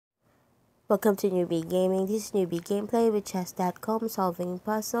Welcome to Newbie Gaming. This is Newbie Gameplay with Chess.com solving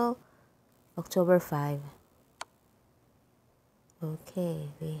puzzle, October 5. Okay,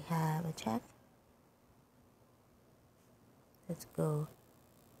 we have a check. Let's go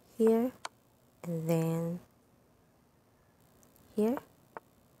here and then here.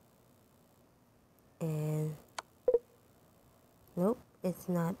 And nope, it's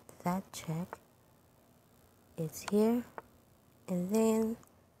not that check. It's here and then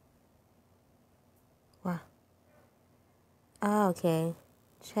wow. Ah, okay.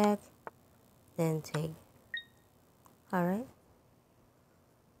 Check, then take. Alright.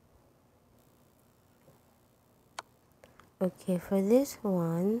 Okay, for this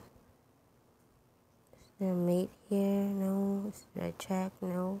one, is there a mate here? No. Is there a check?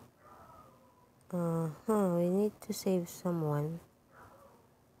 No. We need to save someone.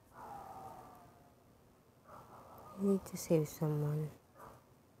 We need to save someone.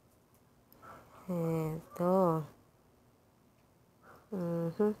 Ito.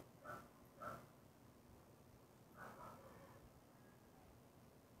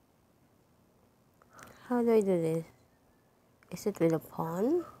 How do I do this? Is it with a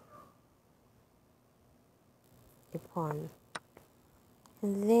pawn? A pawn.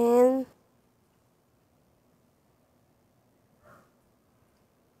 And then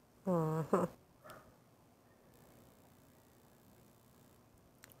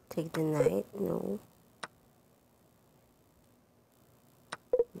take the knight. No.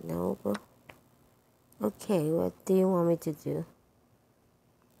 Nope. Okay, what do you want me to do?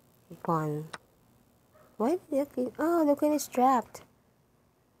 Pawn. Why did the queen? Oh, the queen is trapped.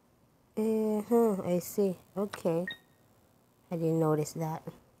 I see. Okay. I didn't notice that.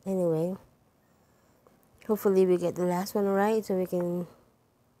 Anyway. Hopefully we get the last one right so we can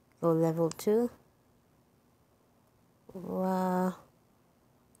go level 2. Wow.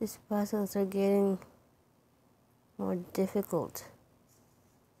 These puzzles are getting more difficult.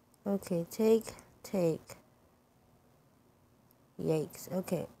 Okay, take. Yikes.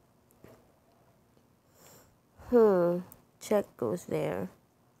 Okay. Check goes there.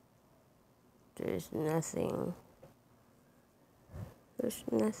 There's nothing. There's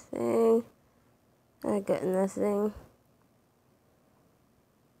nothing. I got nothing.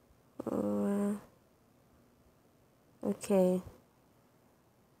 Okay.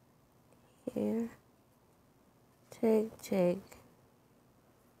 Here. Take.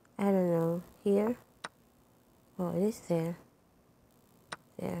 I don't know. Here. Oh, it is there.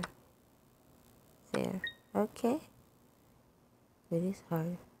 There. Okay. It is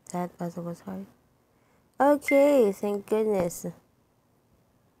hard. That puzzle was hard. Okay, thank goodness.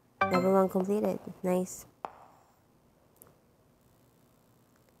 Level 1 completed. Nice.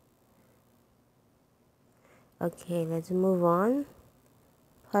 Okay, let's move on.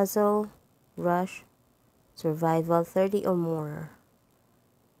 Puzzle, rush, survival 30 or more.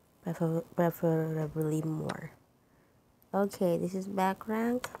 Preferably more. Okay, this is back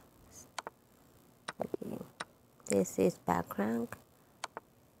rank. Okay, this is back rank.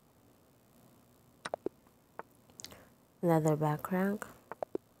 Another back rank.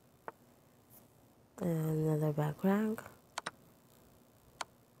 Another back rank.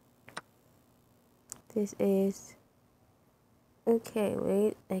 This is okay.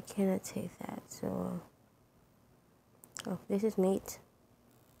 Wait, I cannot take that. So, this is mate.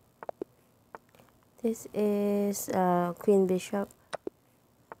 This is queen bishop.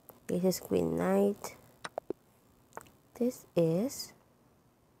 This is queen knight. This is.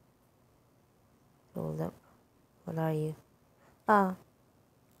 Hold up. What are you?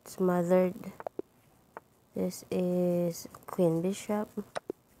 Smothered. This is queen bishop.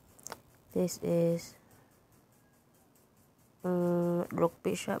 This is rook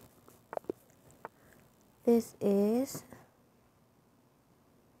bishop. This is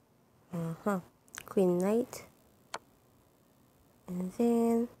queen knight. And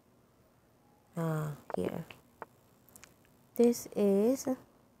then here. This is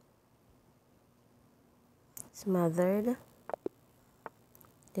smothered.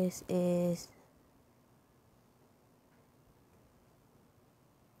 This is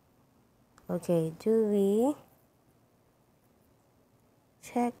okay. Do we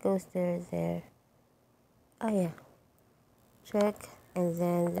check goes there? Oh yeah. Check and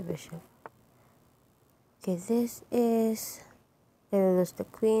then the bishop. Okay, this is gonna lose the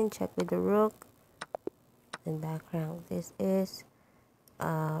queen. Check with the rook. Then background. This is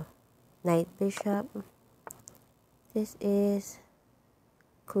knight bishop. This is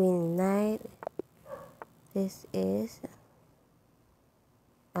queen knight. This is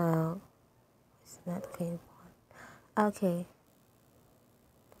it's not queen pawn. Okay.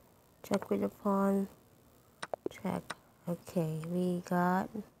 Check with the pawn. Check. Okay, we got...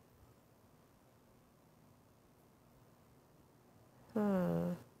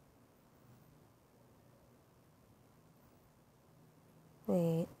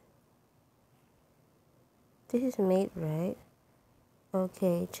 Wait. This is mate, right?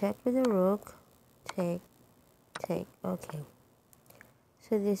 Okay, check with the rook. Take. Take. Okay.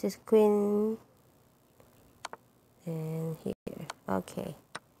 So this is queen. And here. Okay.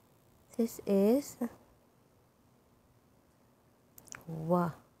 This is...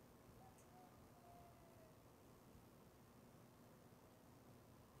 Wow.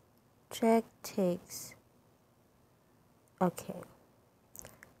 Check takes. Okay.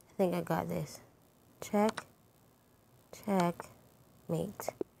 I think I got this. Check. Check. Mate.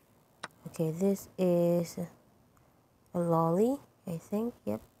 Okay, this is a lolly, I think.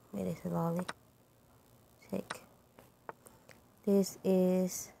 Yep, it is a lolly. Take. This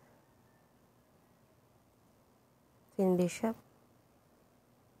is queen bishop.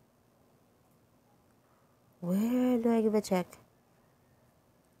 Where do I give a check?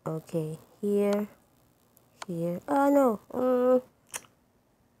 Okay, here, here. Oh no.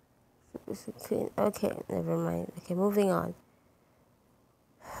 This is queen. Okay, never mind. Okay, moving on.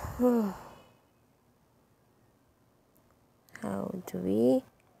 How do we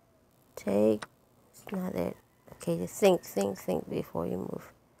take? It's not it. Okay, just think before you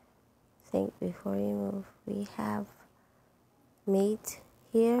move. Think before you move. We have mate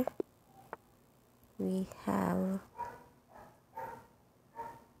here. We have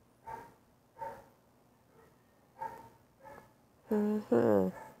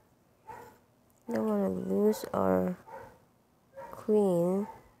don't want to lose our queen.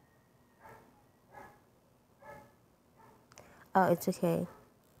 Oh, it's okay.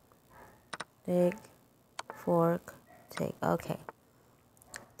 Take, fork, take. Okay.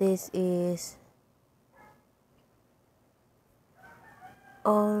 This is...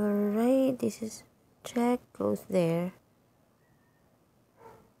 Alright, this is check, goes there.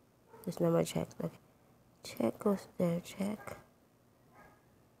 There's no more checks. Okay. Check goes there, check.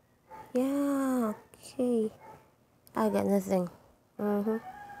 Yeah, okay. I got nothing.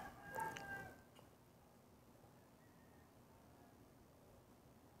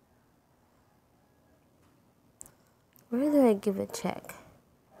 Where do I give a check?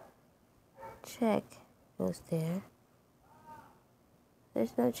 Check goes there.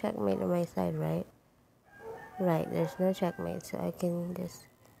 There's no checkmate on my side, right? Right, there's no checkmate, so I can just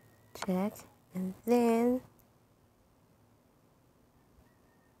check. And then...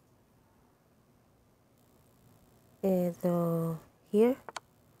 here.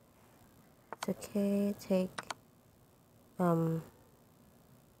 It's okay, take...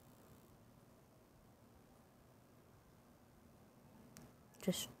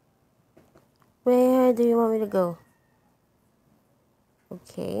 Just... Where do you want me to go?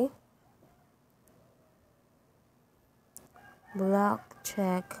 Okay. Block,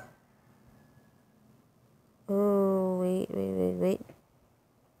 check. Oh, wait.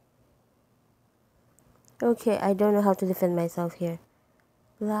 Okay, I don't know how to defend myself here.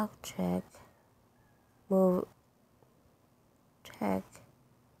 Block, check. Move. Check.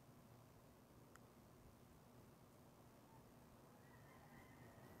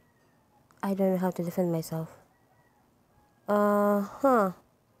 I don't know how to defend myself.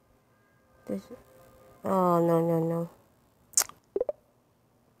 This... Oh, no.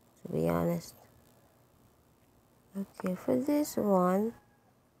 To be honest. Okay, for this one,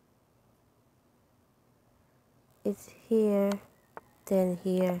 it's here, then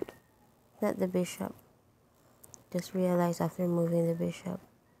here. Not the bishop. Just realized after moving the bishop.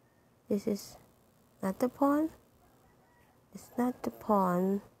 This is not the pawn. It's not the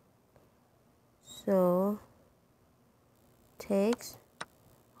pawn. So, takes,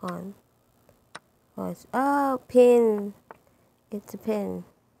 pawn. Oh, pin. It's a pin.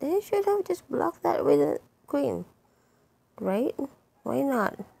 They should have just blocked that with a queen. Right? Why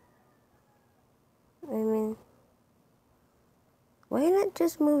not? I mean, why not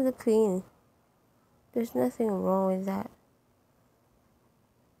just move the queen? There's nothing wrong with that.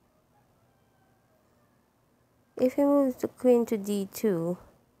 If he moves the queen to d2,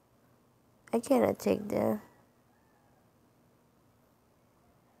 I cannot take the...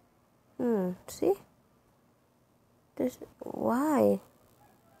 See? There's... Why?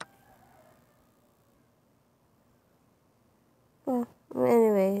 Well,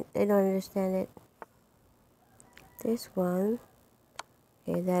 anyway, I don't understand it. This one...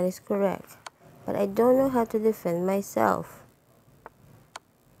 Okay, that is correct. But I don't know how to defend myself.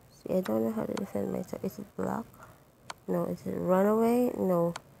 See, I don't know how to defend myself. Is it block? No. Is it run away?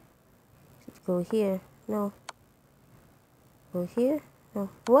 No. Go here. No. Go here. No.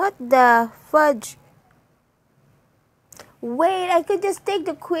 What the fudge? Wait, I could just take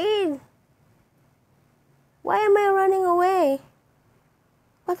the queen. Why am I running away?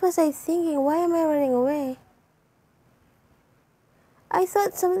 What was I thinking? Why am I running away? I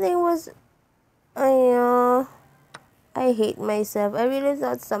thought something was... I hate myself. I really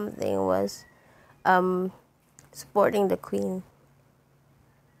thought something was supporting the queen.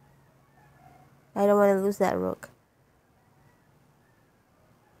 I don't want to lose that rook.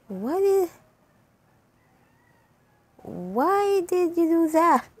 Why did you do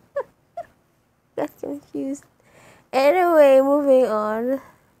that? Got confused. Anyway, moving on.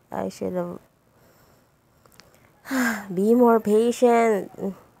 I should have... Be more patient.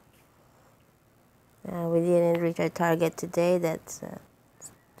 We didn't reach our target today. That's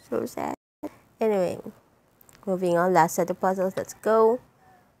so sad. Anyway, moving on. Last set of puzzles. Let's go.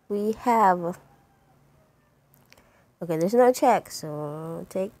 We have... Okay, there's no check, so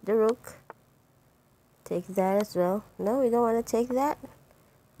take the rook. Take that as well. No, we don't want to take that.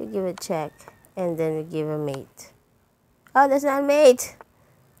 We give a check, and then we give a mate. Oh, that's not mate.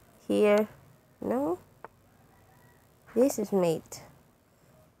 Here. No. This is mate.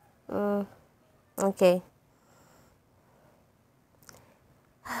 Okay.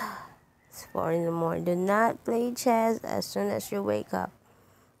 It's 4 in the morning. Do not play chess as soon as you wake up.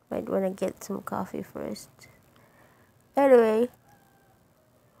 Might want to get some coffee first. Anyway.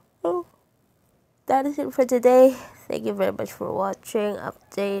 That is it for today. Thank you very much for watching.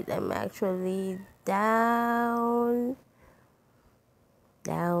 Update. I'm actually down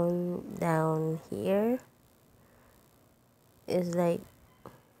here. It's like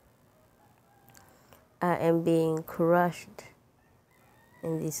I am being crushed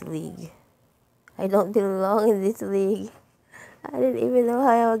in this league. I don't belong in this league. I didn't even know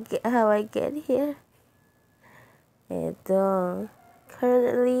how I get here. And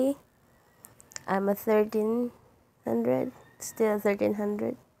currently I'm a 1300, still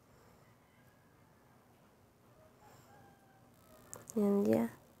 1300. And yeah.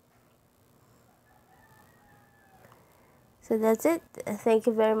 So that's it. Thank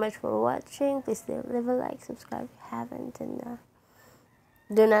you very much for watching. Please leave a like, subscribe if you haven't, and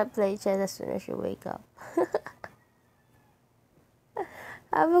do not play chess as soon as you wake up.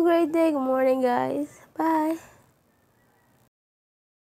 Have a great day. Good morning, guys. Bye.